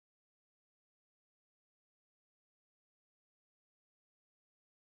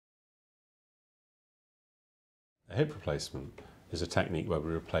A hip replacement is a technique where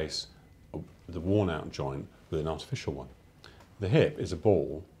we replace the worn-out joint with an artificial one. The hip is a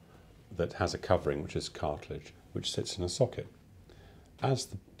ball that has a covering, which is cartilage, which sits in a socket. As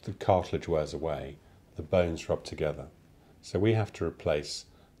the cartilage wears away, the bones rub together. So we have to replace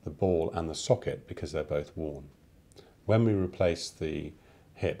the ball and the socket because they're both worn. When we replace the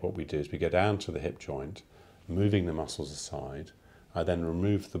hip, what we do is we go down to the hip joint, moving the muscles aside. I then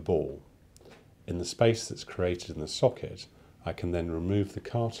remove the ball. In the space that's created in the socket, I can then remove the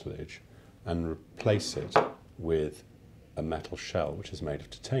cartilage and replace it with a metal shell which is made of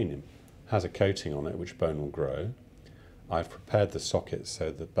titanium. It has a coating on it which bone will grow. I've prepared the socket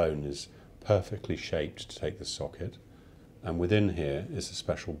so the bone is perfectly shaped to take the socket, and within here is a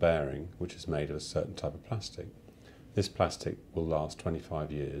special bearing which is made of a certain type of plastic. This plastic will last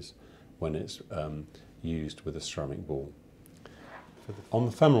 25 years when it's used with a ceramic ball. On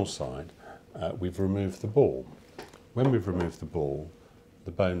the femoral side, we've removed the ball. When we've removed the ball,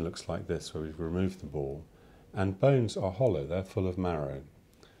 the bone looks like this, where we've removed the ball, and bones are hollow, they're full of marrow.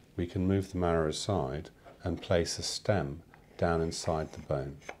 We can move the marrow aside and place a stem down inside the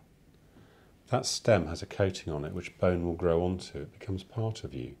bone. That stem has a coating on it which bone will grow onto. It becomes part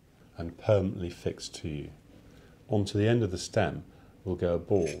of you and permanently fixed to you. Onto the end of the stem will go a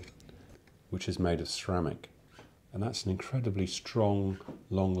ball which is made of ceramic, and that's an incredibly strong,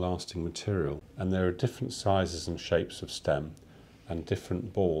 long-lasting material. And there are different sizes and shapes of stem and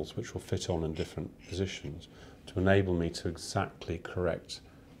different balls which will fit on in different positions to enable me to exactly correct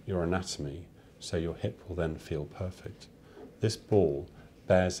your anatomy so your hip will then feel perfect. This ball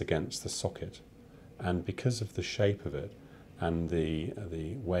bears against the socket, and because of the shape of it and the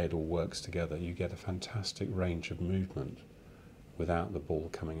way it all works together, you get a fantastic range of movement without the ball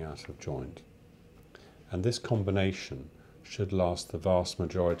coming out of joint. And this combination should last the vast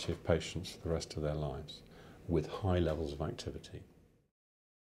majority of patients for the rest of their lives with high levels of activity.